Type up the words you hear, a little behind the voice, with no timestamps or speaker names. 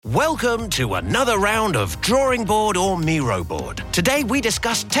Welcome to another round of Drawing Board or Miro Board. Today we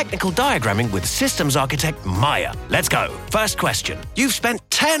discuss technical diagramming with systems architect Maya. Let's go. First question. You've spent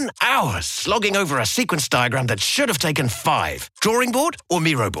 10 hours slogging over a sequence diagram that should have taken 5. Drawing board or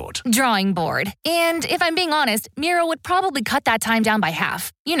Miro board? Drawing board. And if I'm being honest, Miro would probably cut that time down by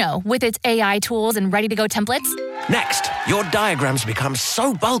half. You know, with its AI tools and ready-to-go templates. Next, your diagrams become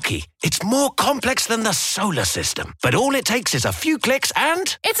so bulky, it's more complex than the solar system. But all it takes is a few clicks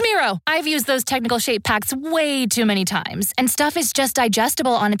and... It's Miro. I've used those technical shape packs way too many times, and stuff is just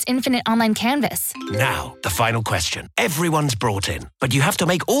digestible on its infinite online canvas. Now, the final question. Everyone's brought in, but you have to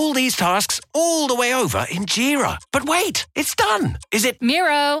make all these tasks all the way over in Jira. But wait, it's done. Is it...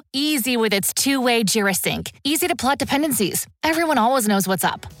 Miro, easy with its two-way Jira sync. Easy to plot dependencies. Everyone always knows what's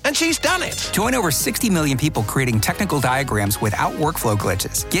up. And she's done it. Join over 60 million people creating technical diagrams without workflow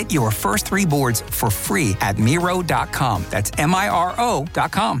glitches. Get your first 3 boards for free at Miro.com. That's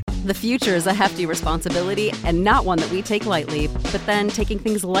Miro.com. The future is a hefty responsibility and not one that we take lightly. But then taking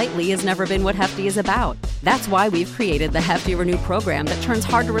things lightly has never been what Hefty is about. That's why we've created the Hefty Renew program that turns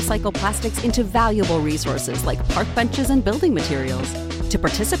hard-to-recycle plastics into valuable resources like park benches and building materials. To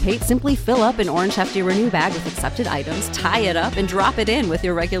participate, simply fill up an orange Hefty Renew bag with accepted items, tie it up, and drop it in with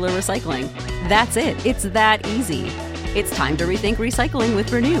your regular recycling. That's it. It's that easy. It's time to rethink recycling with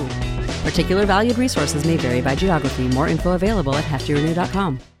Renew. Particular valued resources may vary by geography. More info available at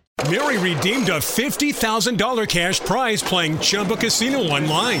heftyrenew.com. Mary redeemed a $50,000 cash prize playing Chumba Casino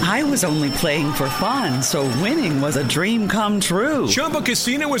online. I was only playing for fun, so winning was a dream come true. Chumba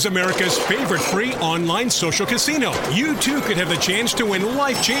Casino is America's favorite free online social casino. You, too, could have the chance to win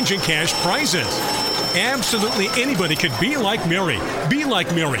life-changing cash prizes. Absolutely anybody could be like Mary. Be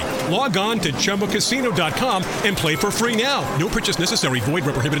like Mary. Log on to ChumbaCasino.com and play for free now. No purchase necessary. Void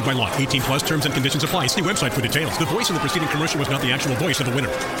where prohibited by law. 18 plus terms and conditions apply. See website for details. The voice in the preceding commercial was not the actual voice of the winner.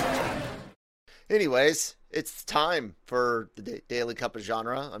 Anyways, it's time for the Daily Cup of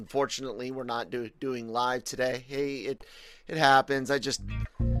Genre. Unfortunately, we're not doing live today. Hey, it happens. I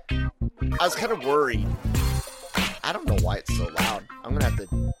was kind of worried. I don't know why it's so loud. I'm going to have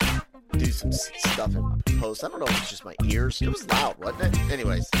to do some stuff in post. I don't know if it's just my ears. It was loud, wasn't it?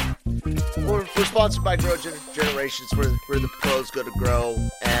 Anyways, we're sponsored by Grow Generations, where the pros go to grow.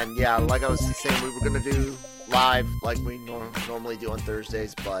 And yeah, like I was saying, we were going to do live like we normally do on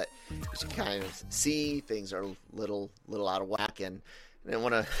Thursdays, but as you kind of see, things are a little out of whack, and I didn't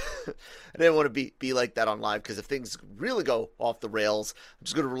want to be like that on live, because if things really go off the rails, I'm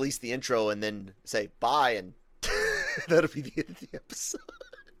just going to release the intro and then say bye, and that'll be the end of the episode.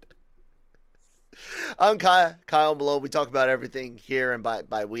 I'm Kyle Below. We talk about everything here, and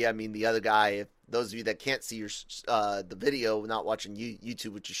by we I mean the other guy. If those of you that can't see the video, not watching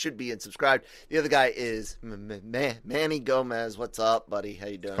YouTube, which you should be, and subscribed, the other guy is Manny Gomez. What's up, buddy? How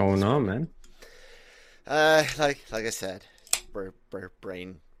you doing? What's going on, man? Like I said,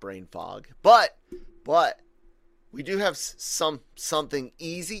 brain fog. But we do have something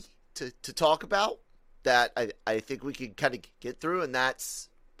easy to talk about that I think we could kind of get through, and that's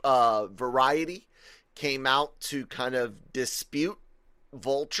Variety came out to kind of dispute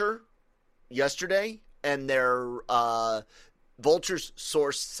Vulture yesterday, and their Vulture's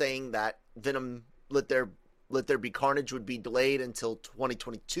source saying that Venom Let There Be Carnage would be delayed until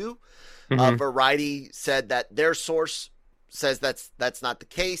 2022. Variety said that their source says that's not the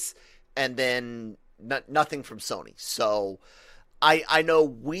case, and then nothing from Sony. So I know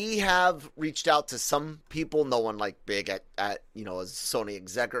we have reached out to some people, no one like big at as Sony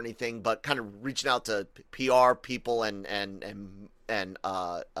exec or anything, but kind of reaching out to PR people and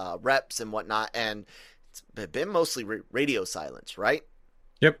reps and whatnot, and it's been mostly radio silence, right?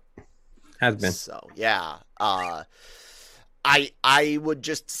 Yep, has been. So yeah, I would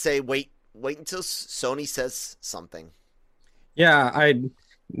just say wait until Sony says something. Yeah,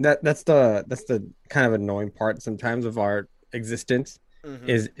 that's the kind of annoying part sometimes of our existence,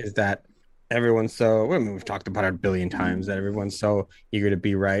 is that everyone's so, I mean, we've talked about it a billion times, that everyone's so eager to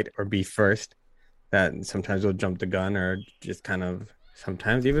be right or be first that sometimes we'll jump the gun or just kind of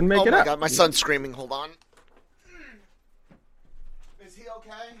sometimes even make it up. Oh my God, my son's screaming. Hold on. Is he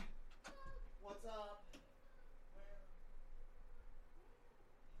okay? What's up?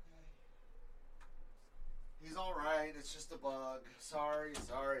 He's all right. It's just a bug. Sorry,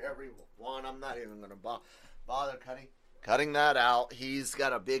 everyone. I'm not even going to bother cutting that out. He's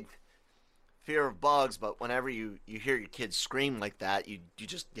got a big fear of bugs, but whenever you hear your kids scream like that, you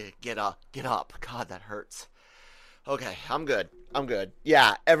just get up. God, that hurts. Okay, I'm good.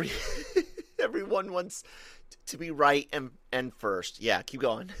 Yeah, everyone wants to be right and first. Yeah, keep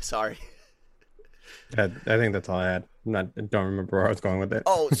going. Sorry. I think that's all I had. I don't remember where I was going with it.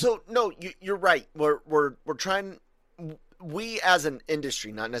 Oh, so no, you're right. We're trying. We as an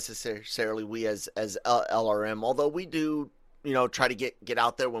industry, not necessarily we as LRM, although we do, try to get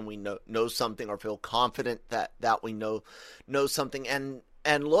out there when we know something or feel confident that we know something. And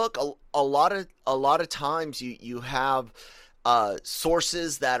look, a lot of times you have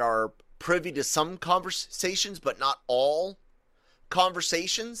sources that are privy to some conversations, but not all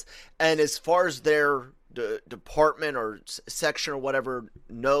conversations. And as far as their department or section or whatever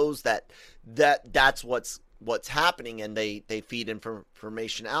knows that's what's happening, and they feed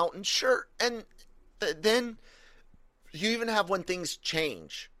information out. And sure, and then you even have when things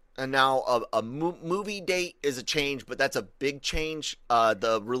change. And now a movie date is a change, but that's a big change.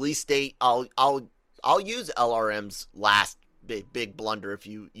 The release date, I'll use LRM's last big blunder, if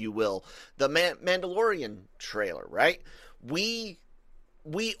you will. The Mandalorian trailer, right? We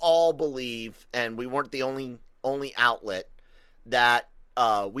all believe, and we weren't the only outlet, that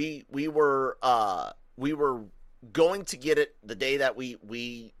we were going to get it the day that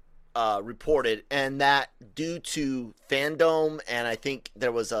we reported, and that due to fandom, and I think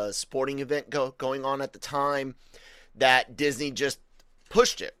there was a sporting event going on at the time, that Disney just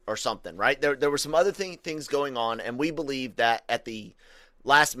pushed it or something, right? There were some other things going on, and we believe that at the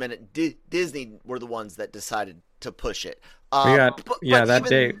last minute, Disney were the ones that decided to push it. That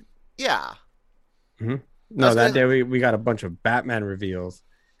day. Yeah. Mm-hmm. No, that day we got a bunch of Batman reveals,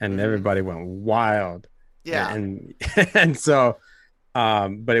 and everybody went wild. Yeah. And so,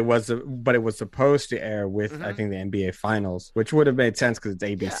 but it was supposed to air with I think the NBA Finals, which would have made sense because it's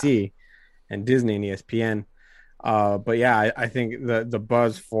ABC and Disney and ESPN. But yeah, I think the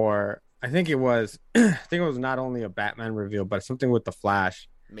buzz for I think it was not only a Batman reveal, but something with the Flash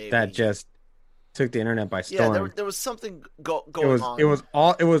that just took the internet by storm. Yeah, there was something going on. It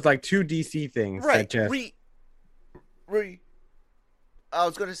was like two DC things, right? That just I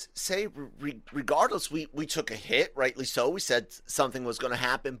was going to say, regardless, we took a hit, rightly so. We said something was going to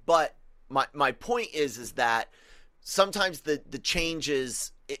happen, but my point is that sometimes the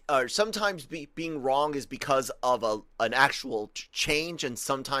changes, or sometimes being wrong is because of an actual change, and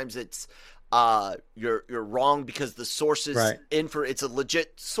sometimes it's you're wrong because the source's info, it's a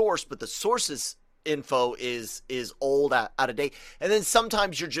legit source, but the source's info is old, out of date, and then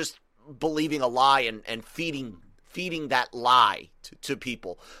sometimes you're just believing a lie and feeding that lie to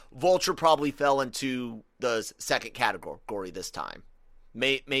people. Vulture probably fell into the second category this time.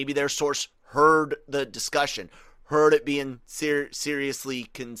 Maybe their source heard the discussion, heard it being seriously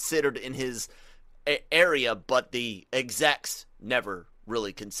considered in his area, but the execs never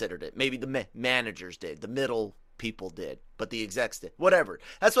really considered it. Maybe the managers did, the middle people did, but the execs did. Whatever.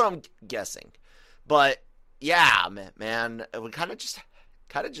 That's what I'm guessing. But yeah, man, we kind of just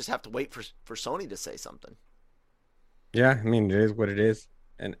have to wait for Sony to say something. Yeah, I mean, it is what it is,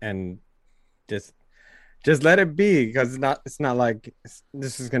 and just let it be, because it's not like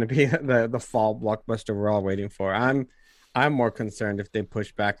this is going to be the fall blockbuster we're all waiting for. I'm more concerned if they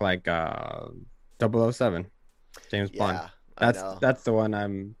push back like 007, James Bond. That's the one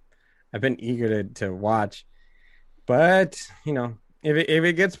I've been eager to watch, but if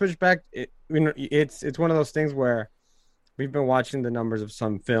it gets pushed back, it's one of those things where we've been watching the numbers of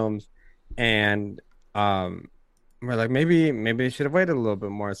some films, and we're like, maybe they should have waited a little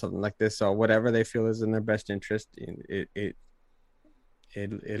bit more or something like this. So whatever they feel is in their best interest,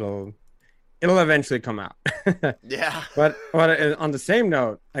 it'll eventually come out. Yeah. But on the same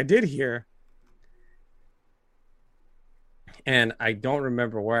note, I did hear, and I don't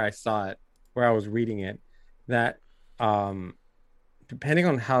remember where I saw it, where I was reading it, that depending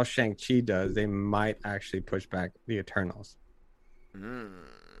on how Shang-Chi does, they might actually push back the Eternals.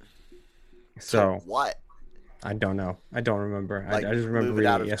 So what? I don't know. I don't remember. Like, I just remember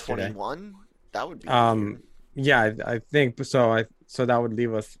reading it yesterday. 21? That would be weird. Yeah, I think so. So that would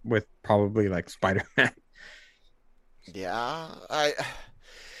leave us with probably like Spider-Man. Yeah,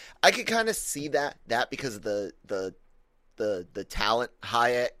 I could kind of see that because of the talent,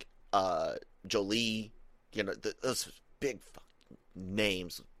 Hayek, Jolie, those big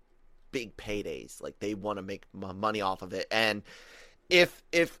names, big paydays. Like, they want to make money off of it, and if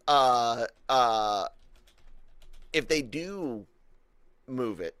they do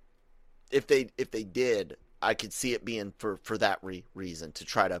move it, if they did, I could see it being for that reason, to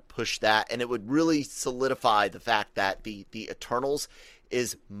try to push that, and it would really solidify the fact that the Eternals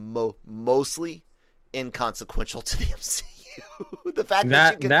is mostly inconsequential to the MCU. The fact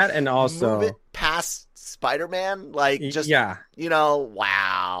that you can and also move it past Spider-Man, like, just wow.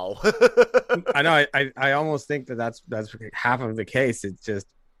 I know. I almost think that's half of the case. It's just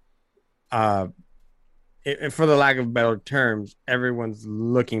for the lack of better terms, everyone's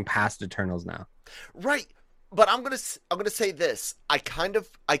looking past Eternals now. Right. But I'm gonna say this. I kind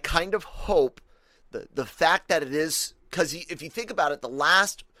of hope the fact that it is, because if you think about it, the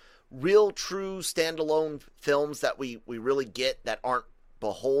last real true standalone films that we really get that aren't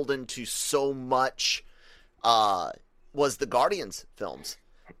beholden to so much was the Guardians films.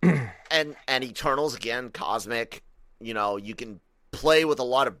 and Eternals, again, cosmic, you can play with a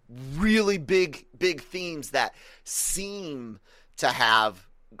lot of really big themes that seem to have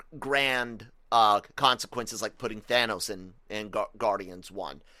grand consequences, like putting Thanos in Guardians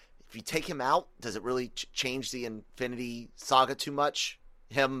 1. If you take him out, does it really change the Infinity Saga too much?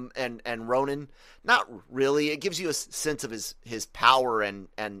 Him and Ronan? Not really. It gives you a sense of his power and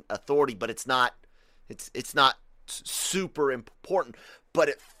authority, but it's not super important. But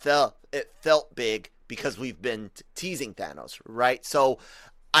it felt big because we've been teasing Thanos, right? So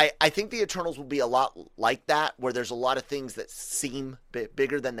I think the Eternals will be a lot like that, where there's a lot of things that seem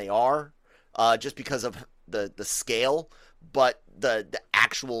bigger than they are, just because of the scale, but the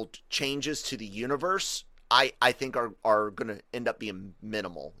actual changes to the universe, I think are going to end up being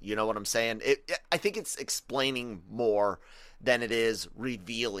minimal. You know what I'm saying? I think it's explaining more than it is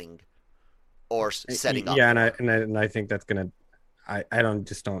revealing or setting up. Yeah, and I think that's gonna. I don't.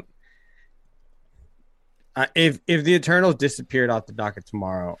 If the Eternals disappeared off the docket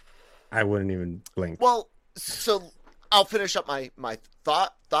tomorrow, I wouldn't even blink. Well, so I'll finish up my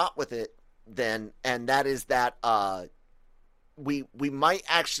thought with it then, and that is that we might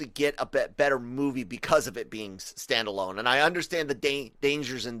actually get a bit better movie because of it being standalone. And I understand the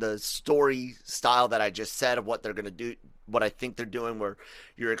dangers in the story style that I just said of what they're going to do, what I think they're doing, where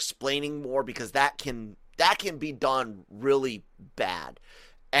you're explaining more, because that can be done really bad.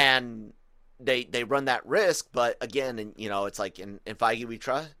 And they run that risk, but again, and it's like in Feige we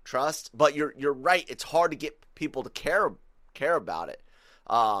trust. But you're right, it's hard to get people to care about it.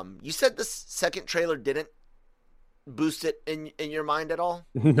 You said the second trailer didn't boost it in your mind at all?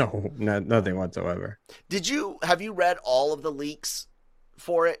 No, nothing whatsoever. Have you read all of the leaks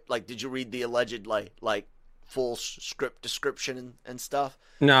for it? Like, did you read the alleged like full script description and stuff?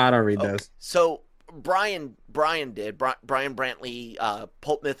 No, I don't read those. So Brian did. Brian Brantley,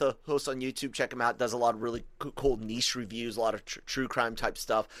 Pulp Myth host on YouTube. Check him out. Does a lot of really cool niche reviews, a lot of true crime type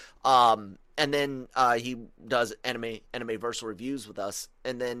stuff. And then he does anime versal reviews with us.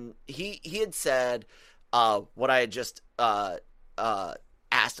 And then he had said what I had just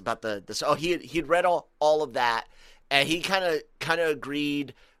asked about he'd read all of that, and he kind of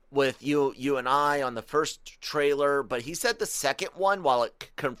agreed with you and I on the first trailer, but he said the second one, while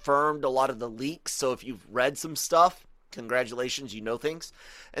it confirmed a lot of the leaks, so if you've read some stuff, congratulations, you know things.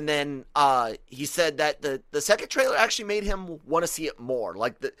 And then he said that the second trailer actually made him want to see it more.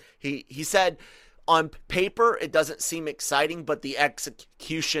 Like he said, on paper it doesn't seem exciting, but the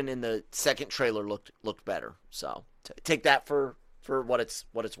execution in the second trailer looked better. So take that for what it's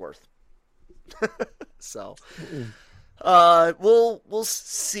worth. So we'll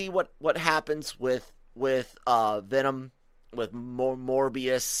see what happens with Venom, with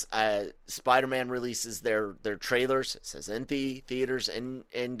Morbius. Spider-Man releases their trailers. It says in theaters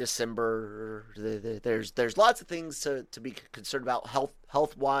in December. There's lots of things to be concerned about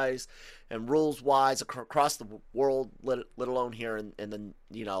health wise and rules wise across the world, let alone here in the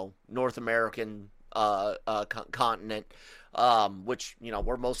North American continent, which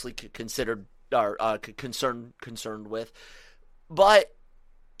we're mostly considered are concerned with. But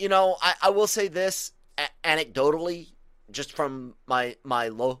I will say this anecdotally, just from my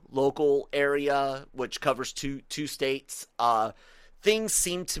local area, which covers two states, things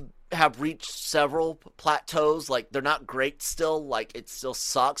seem to have reached several plateaus. Like, they're not great still, like it still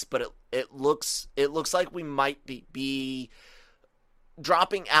sucks, but it looks like we might be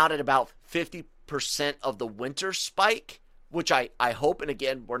dropping out at about 50% of the winter spike, which I hope, and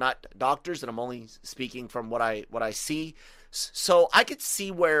again, we're not doctors, and I'm only speaking from what I see. So I could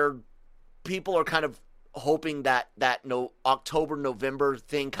see where people are kind of hoping that October, November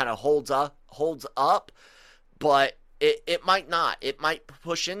thing kind of holds up, but it might not. It might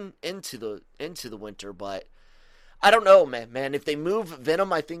push into the winter, but I don't know, man. If they move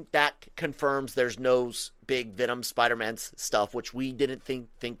Venom, I think that confirms there's no big Venom Spider-Man stuff, which we didn't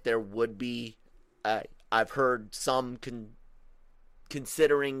think there would be. I've heard some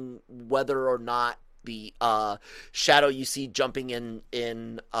considering whether or not the shadow you see jumping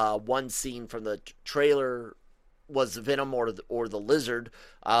in one scene from the trailer was Venom or the Lizard.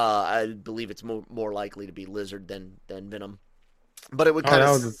 I believe it's more likely to be Lizard than Venom, but it would kind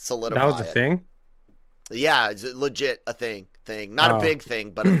of solidify. That was a thing. Yeah, it's legit a thing. thing. Not a big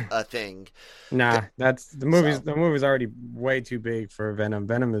thing, but a thing. Nah, that's the movie's. So. The movie's already way too big for Venom.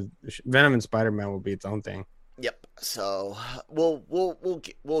 Venom and Spider-Man will be its own thing. Yep. So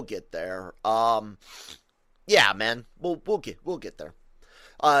we'll get there. Yeah, man. We'll get there.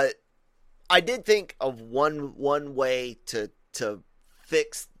 I did think of one way to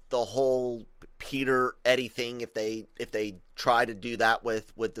fix the whole Peter Eddie thing if they try to do that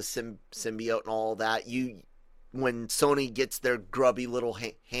with the symbiote and all that. When Sony gets their grubby little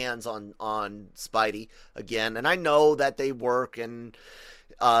hands on Spidey again, and I know that they work, and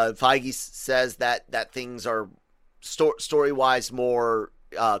Feige says that things are story-wise more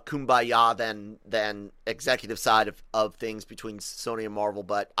kumbaya than executive side of things between Sony and Marvel,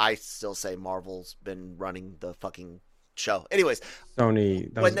 but I still say Marvel's been running the fucking show. Anyways,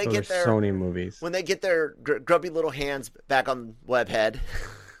 Sony, when they get their Sony movies, when they get their grubby little hands back on Webhead,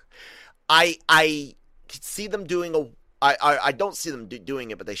 I see them doing I don't see them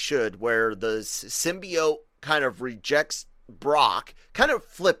doing it, but they should, where the symbiote kind of rejects Brock, kind of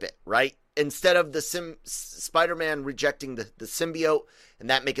flip it, right? Instead of the Spider-Man rejecting the symbiote and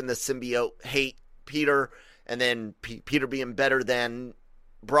that making the symbiote hate Peter, and then Peter being better than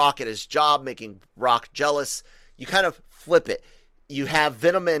Brock at his job, making Brock jealous, you kind of flip it. You have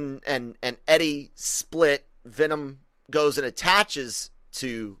Venom and Eddie split. Venom goes and attaches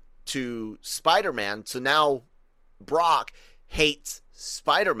to Spider-Man, so now Brock hates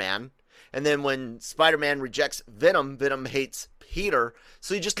Spider-Man, and then when Spider-Man rejects Venom, Venom hates Peter.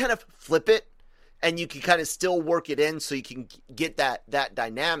 So you just kind of flip it, and you can kind of still work it in so you can get that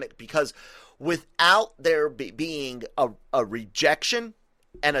dynamic, because without there being a rejection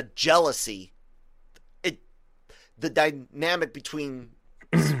and a jealousy, the dynamic between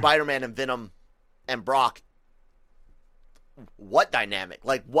Spider-Man and Venom and Brock, what dynamic?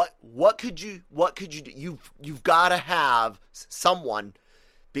 Like what could you do? You've got to have someone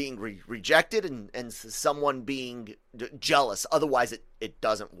being rejected and someone being jealous. Otherwise it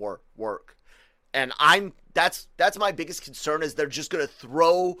doesn't work. And that's my biggest concern, is they're just going to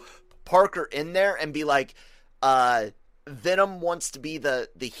throw Parker in there and be like, Venom wants to be the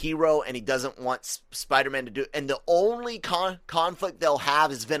hero and he doesn't want Spider-Man to do it. And the only conflict they'll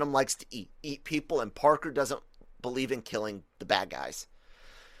have is Venom likes to eat people and Parker doesn't believe in killing the bad guys.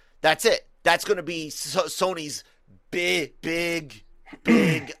 That's it. That's going to be Sony's big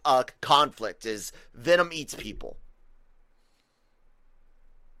conflict, is Venom eats people.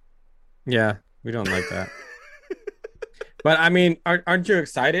 Yeah, we don't like that. But I mean, aren't you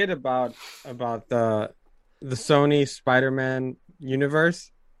excited about the Sony Spider-Man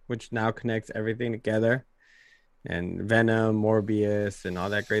universe, which now connects everything together, and Venom, Morbius, and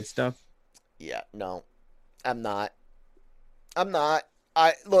all that great stuff? Yeah, no, I'm not.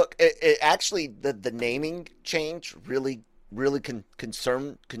 Look, it actually, the naming change really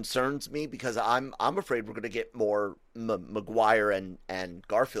concerns me, because I'm afraid we're gonna get more Maguire and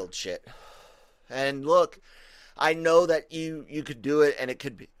Garfield shit. And look, I know that you could do it and it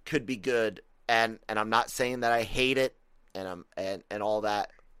could be good, and I'm not saying that I hate it and all that.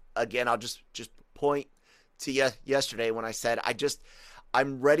 Again, I'll just point to yesterday when I said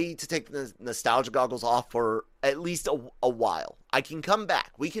I'm ready to take the nostalgia goggles off for at least a while. I can come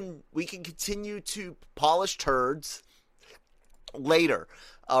back. We can continue to polish turds later.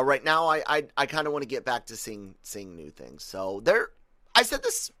 Right now, I kind of want to get back to seeing new things. So I said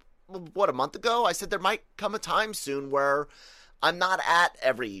this, a month ago? I said there might come a time soon where I'm not at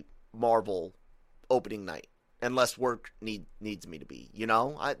every Marvel opening night unless work needs me to be. You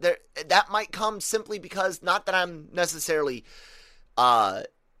know, that might come simply because, not that I'm necessarily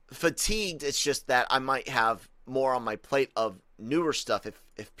fatigued, it's just that I might have more on my plate of newer stuff if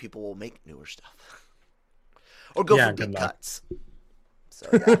people will make newer stuff, or go for deep cuts. So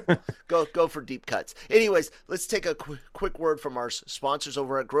yeah, go for deep cuts. Anyways, let's take a quick word from our sponsors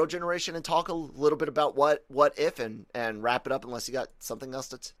over at Grow Generation and talk a little bit about what if, and wrap it up unless you got something else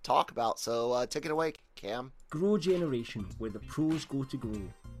to talk about. So take it away, Cam. Grow Generation, where the pros go to grow.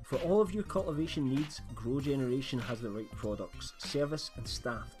 For all of your cultivation needs, Grow Generation has the right products, service and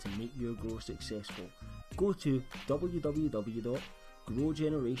staff to make your grow successful. Go to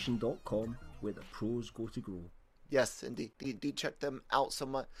www.growgeneration.com, where the pros go to grow. Yes, indeed. Check them out so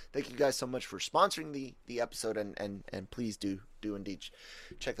much. Thank you guys so much for sponsoring the episode, and please do indeed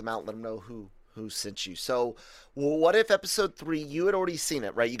check them out. Let them know who sent you. So, what if episode 3? You had already seen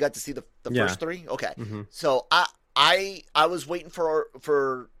it, right? You got to see the first 3. Okay. Mm-hmm. So I was waiting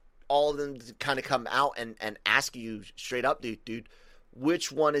for all of them to kind of come out and ask you straight up, dude,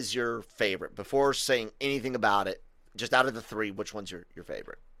 which one is your favorite? Before saying anything about it, just out of the 3, which one's your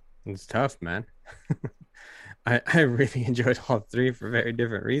favorite? It's tough, man. I really enjoyed all three for very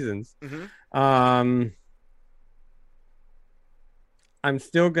different reasons. Mm-hmm. I'm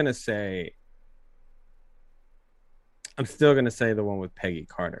still gonna say the one with Peggy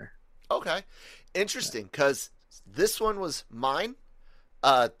Carter. Okay, interesting, because this one was mine.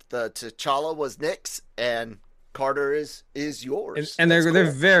 The T'Challa was Nick's, and Carter is yours. And they're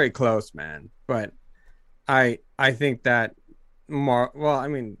cool. very close, man. But I think that more. Well, I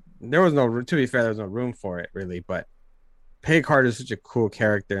mean, there was no. To be fair, there was no room for it really. But Peggy Carter is such a cool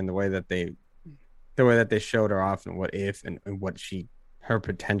character in the way that they showed her off and what if and what her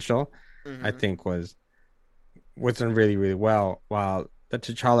potential, Mm-hmm. I think was done really, really well. While the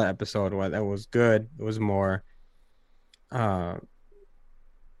T'Challa episode was good, it was more a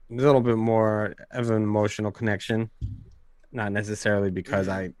little bit more of an emotional connection, not necessarily because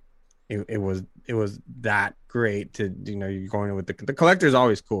it was that great to, you're going with the collector is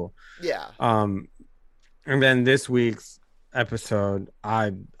always cool. Yeah. And then this week's episode,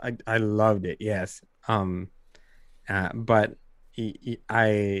 I loved it. Yes. But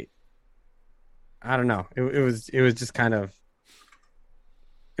I don't know. It was just kind of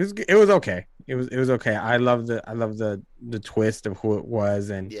it was okay. It was okay. I love the twist of who it was,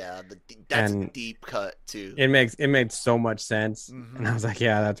 and yeah, that's a deep cut too. It made so much sense, and I was like,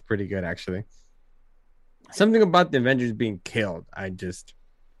 yeah, that's pretty good actually. Something about the Avengers being killed, it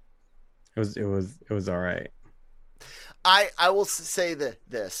was all right. I will say that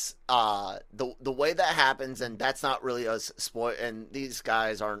the way that happens, and that's not really a spoil, and these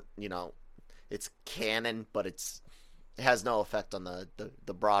guys aren't, it's canon, but it has no effect on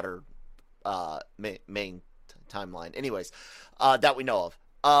the broader main timeline. Anyways, that we know of.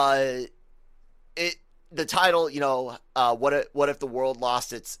 The title, what if the world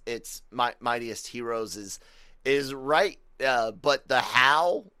lost its mightiest heroes is right, but the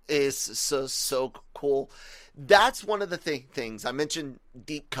how is so cool. That's one of the things I mentioned.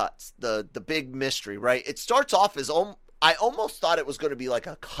 Deep cuts, the big mystery, right? It starts off as I almost thought it was going to be like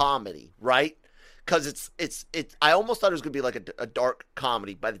a comedy, right? Because I almost thought it was going to be like a dark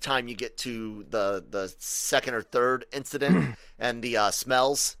comedy by the time you get to the second or third incident and the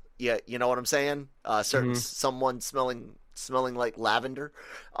smells. Yeah, you know what I'm saying? Someone smelling like lavender.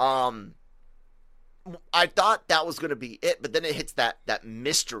 I thought that was going to be it, but then it hits that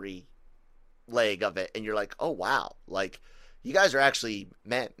mystery leg of it, and you're like, oh wow, like you guys are actually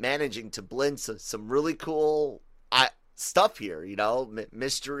managing to blend some really cool stuff here,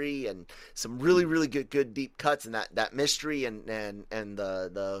 mystery and some really, really good deep cuts, and that mystery and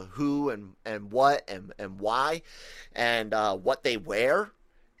the who and what and why and what they wear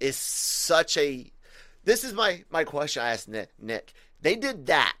is such a. This is my question I asked Nick. They did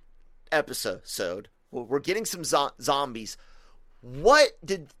that episode. We're getting some zombies. What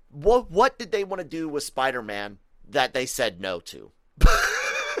did they want to do with Spider-Man that they said no to?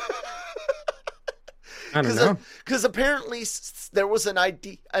 I don't know. Because apparently there was an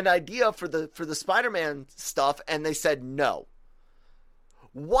idea for the Spider-Man stuff, and they said no.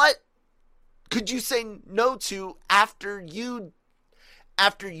 What could you say no to after you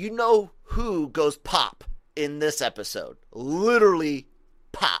know who goes pop in this episode? Literally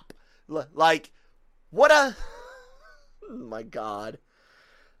pop. Like, what a... Oh my God.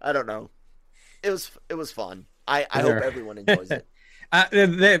 I don't know. It was fun. I hope everyone enjoys it.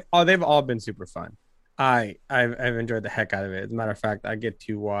 They've all been super fun. I've enjoyed the heck out of it. As a matter of fact, I get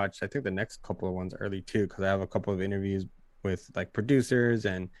to watch, I think the next couple of ones early too, because I have a couple of interviews with like producers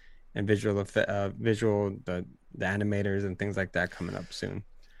and visual the animators and things like that coming up soon.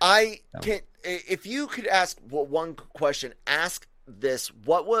 If you could ask one question, ask this: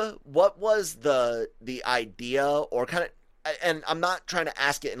 what was the idea, or kind of, and I'm not trying to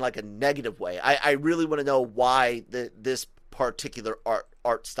ask it in like a negative way. I really want to know why this particular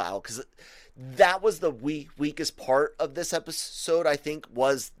art style, because that was the weakest part of this episode, I think,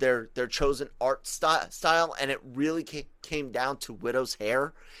 was their chosen art style, and it really came down to Widow's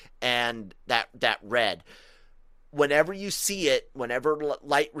hair and that red. Whenever you see it, whenever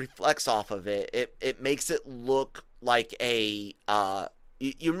light reflects off of it, it makes it look like a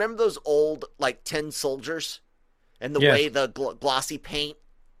you remember those old like tin soldiers and the way the glossy paint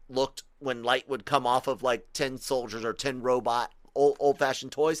looked when light would come off of like tin soldiers or tin robot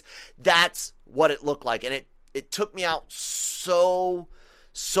old-fashioned toys? That's what it looked like, and it took me out so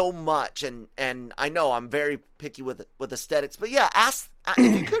much, and I know I'm very picky with aesthetics, but yeah, if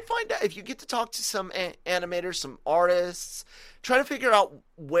you could find out, if you get to talk to some animators, some artists, try to figure out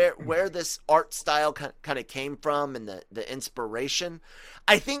where this art style kind of came from and the inspiration.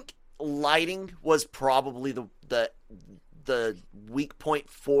 I think lighting was probably the weak point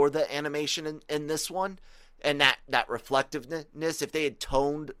for the animation in this one. and that reflectiveness. If they had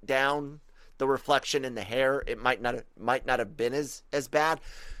toned down the reflection in the hair, it might not have been as bad.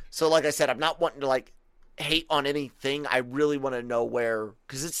 So like I said, I'm not wanting to like hate on anything. I really want to know where,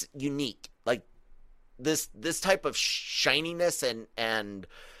 because it's unique. Like this type of shininess and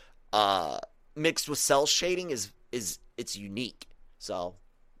mixed with cell shading is it's unique. So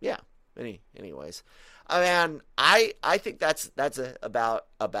yeah. Anyways, I mean, I think that's about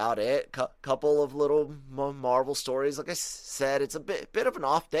it. Couple of little Marvel stories. Like I said, it's a bit of an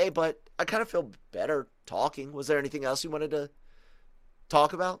off day, but I kind of feel better talking. Was there anything else you wanted to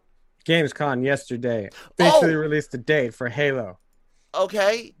talk about? Gamescom yesterday officially released a date for Halo.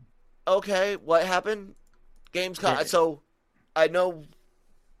 Okay, what happened? Gamescom. Yeah. So I know,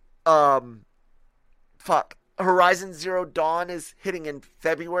 Horizon Zero Dawn is hitting in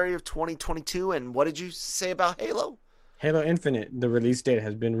February of 2022, and what did you say about Halo? Halo Infinite, the release date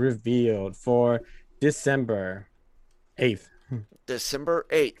has been revealed for December 8th. December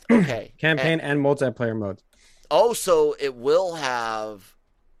 8th, okay. Campaign and multiplayer modes. Oh, so it will have...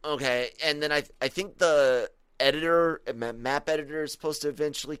 Okay, and then I think the map editor is supposed to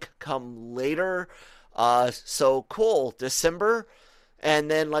eventually come later. So cool, December...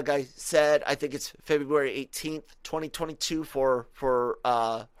 And then, like I said, I think it's February 18th, 2022 for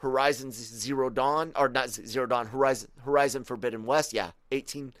Horizon Zero Dawn, or not Zero Dawn, Horizon Forbidden West. Yeah,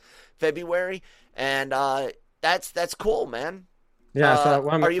 18 February, and that's cool, man. Yeah, so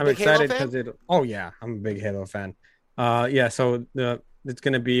I'm excited because oh yeah, I'm a big Halo fan. Yeah, so it's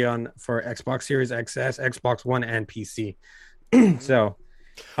gonna be on for Xbox Series XS, Xbox One, and PC. So,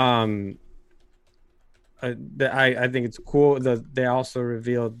 I think it's cool. They also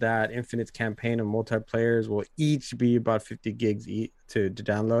revealed that Infinite's campaign and multiplayers will each be about 50 gigs to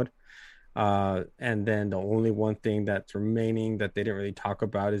download. And then the only one thing that's remaining that they didn't really talk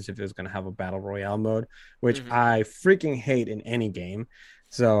about is if it was going to have a battle royale mode, which I freaking hate in any game.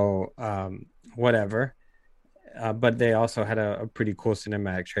 So whatever. But they also had a pretty cool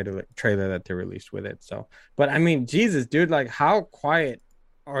cinematic trailer that they released with it. So, but I mean, Jesus, dude, like how quiet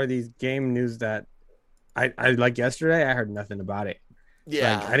are these game news that I like yesterday? I heard nothing about it.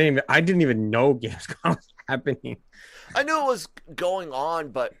 Yeah, like, I didn't even know Gamescom was happening. I knew it was going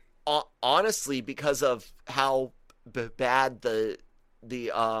on, but honestly, because of how bad the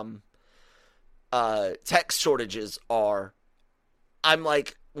tech shortages are, I'm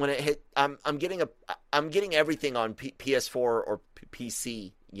like, when it hit, I'm getting everything on PS4 or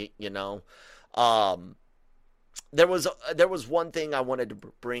PC. You know. There was one thing I wanted to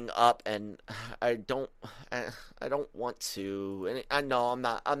bring up, and I don't want to, and I know I'm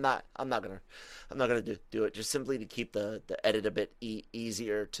not gonna do it, just simply to keep the edit a bit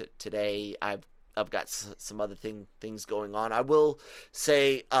easier today. I've got some other things going on. I will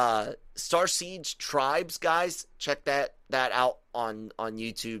say, Star Siege Tribes, guys, check that out on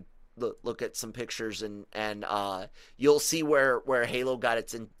YouTube. Look at some pictures, and you'll see where Halo got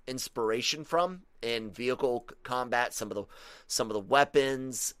its inspiration from in vehicle combat, some of the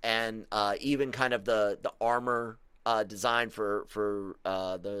weapons, and even kind of the armor design for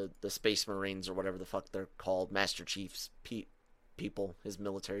the Space Marines, or whatever the fuck they're called, Master Chief's people, his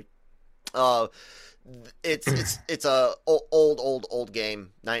military. It's a old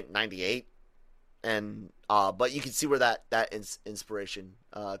game, 98. And but you can see where that inspiration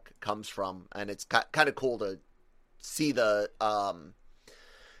comes from, and it's kind of cool to see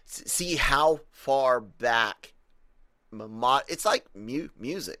see how far back it's like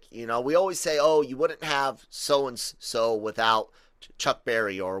music. You know, we always say, oh, you wouldn't have so and so without Chuck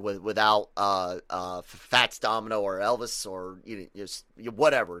Berry, or without Fats Domino, or Elvis, or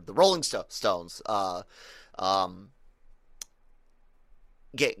whatever, the Rolling Stones.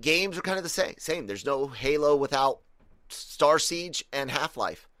 Games are kind of the same. There's no Halo without Star Siege and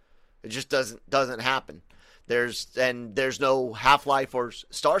Half-Life. It just doesn't happen. There's no Half-Life or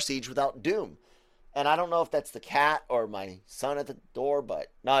Star Siege without Doom. And I don't know if that's the cat or my son at the door, but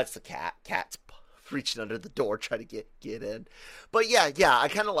no, it's the cat. Cat's reaching under the door trying to get in. But yeah, I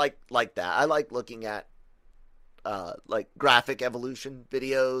kind of like that. I like looking at like graphic evolution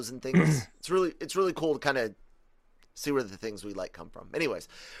videos and things. It's really cool to kind of see where the things we like come from. Anyways,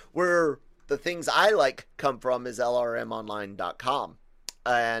 where the things I like come from is lrmonline.com.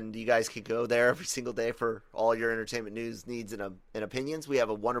 And you guys can go there every single day for all your entertainment news, needs, and opinions. We have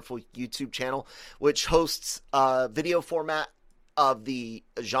a wonderful YouTube channel which hosts video format of the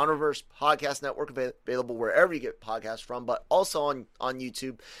Genreverse Podcast Network, available wherever you get podcasts from, but also on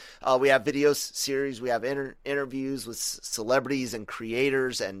YouTube. We have video series. We have interviews with celebrities and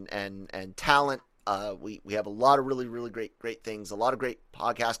creators and talent. We have a lot of really great things, a lot of great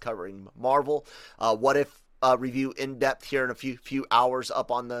podcasts covering Marvel. What If review in depth here in a few hours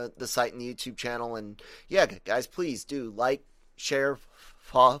up on the site and the YouTube channel. And yeah, guys, please do like, share,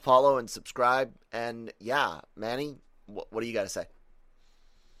 follow, and subscribe. And yeah, Manny, what do you got to say?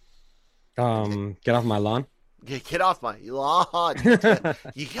 Get off my lawn. Get off my lawn.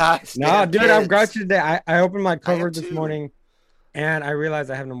 You guys. No, dude, I'm grouchy today. I opened my cupboard this morning and I realized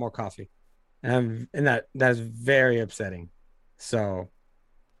I have no more coffee. And that is very upsetting. So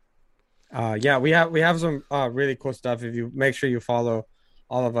yeah, we have some really cool stuff. If you make sure you follow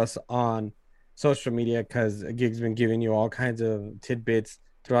all of us on social media, because Gig's been giving you all kinds of tidbits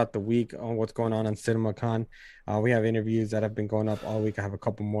throughout the week on what's going on CinemaCon. We have interviews that have been going up all week. I have a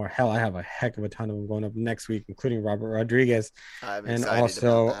couple more. Hell, I have a heck of a ton of them going up next week, including Robert Rodriguez. And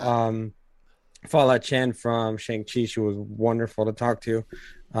also Fallout Chen from Shang-Chi. She was wonderful to talk to.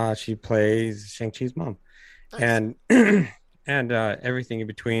 She plays Shang-Chi's mom. Nice. And everything in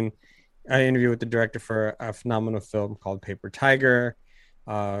between. I interviewed with the director for a phenomenal film called Paper Tiger.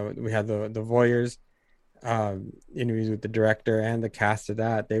 We had the Voyeurs interviews with the director and the cast of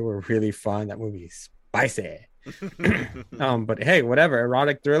that. They were really fun. That movie is spicy. But hey, whatever.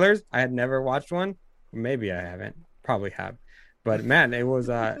 Erotic thrillers. I had never watched one. Maybe I haven't. Probably have. But man, it was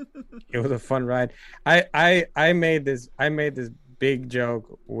a fun ride. I made this big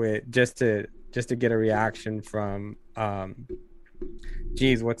joke with just to get a reaction from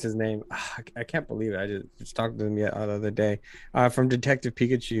what's his name? I can't believe it. I just talked to him the other day. From Detective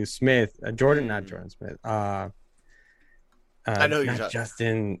Pikachu, Smith, not Jordan Smith. I know you're talking.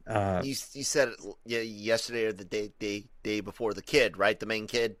 Justin. You said it yesterday or the day before. The kid, right? The main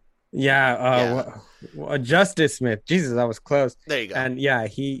kid. Yeah. Justice Smith. Jesus, I was close. There you go. And yeah,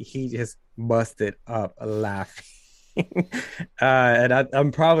 he just busted up laughing. And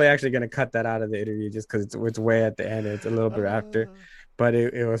I'm probably actually going to cut that out of the interview just because it's way at the end. It's a little bit after, but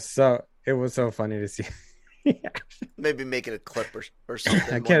it was so funny to see. Maybe make it a clip or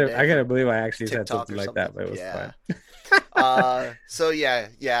something. I can't believe I actually said something like that, but it was fun. So yeah,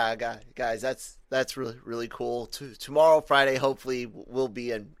 guys, that's really, really cool. Tomorrow, Friday, hopefully we'll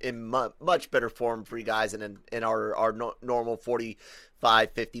be in much better form for you guys and in our normal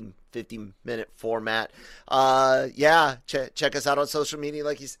 45, 50 minute format. Check us out on social media,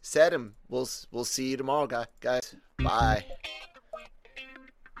 like you said, and we'll see you tomorrow, guys. Bye.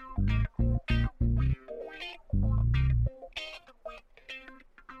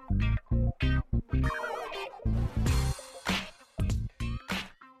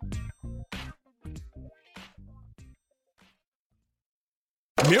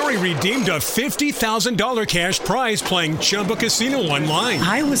 Mary redeemed a $50,000 cash prize playing Chumba Casino online.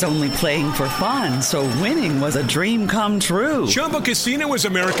 I was only playing for fun, so winning was a dream come true. Chumba Casino is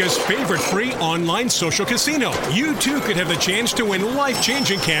America's favorite free online social casino. You too could have the chance to win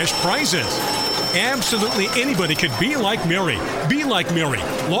life-changing cash prizes. Absolutely anybody could be like Mary. Be like Mary.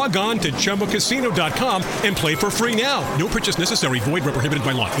 Log on to ChumbaCasino.com and play for free now. No purchase necessary. Void where prohibited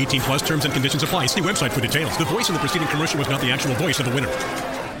by law. 18 plus terms and conditions apply. See website for details. The voice in the preceding commercial was not the actual voice of the winner.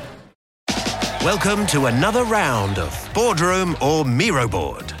 Welcome to another round of Boardroom or Miro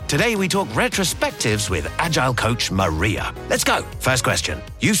Board. Today we talk retrospectives with Agile coach Maria. Let's go. First question.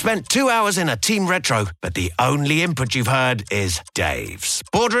 You've spent 2 hours in a team retro, but the only input you've heard is Dave's.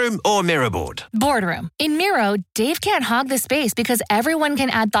 Boardroom or Miro Board? Boardroom. In Miro, Dave can't hog the space because everyone can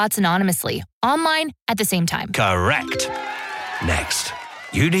add thoughts anonymously, online at the same time. Correct. Next.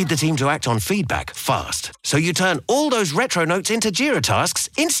 You need the team to act on feedback fast, so you turn all those retro notes into Jira tasks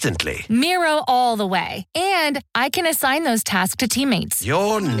instantly. Miro all the way. And I can assign those tasks to teammates.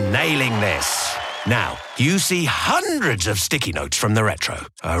 You're nailing this. Now, you see hundreds of sticky notes from the retro.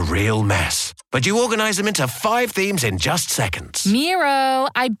 A real mess. But you organize them into 5 themes in just seconds. Miro,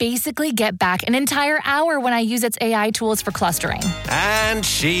 I basically get back an entire hour when I use its AI tools for clustering. And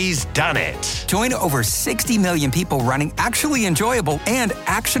she's done it. Join over 60 million people running actually enjoyable and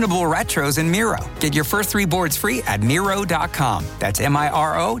actionable retros in Miro. Get your first 3 boards free at Miro.com. That's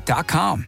Miro.com.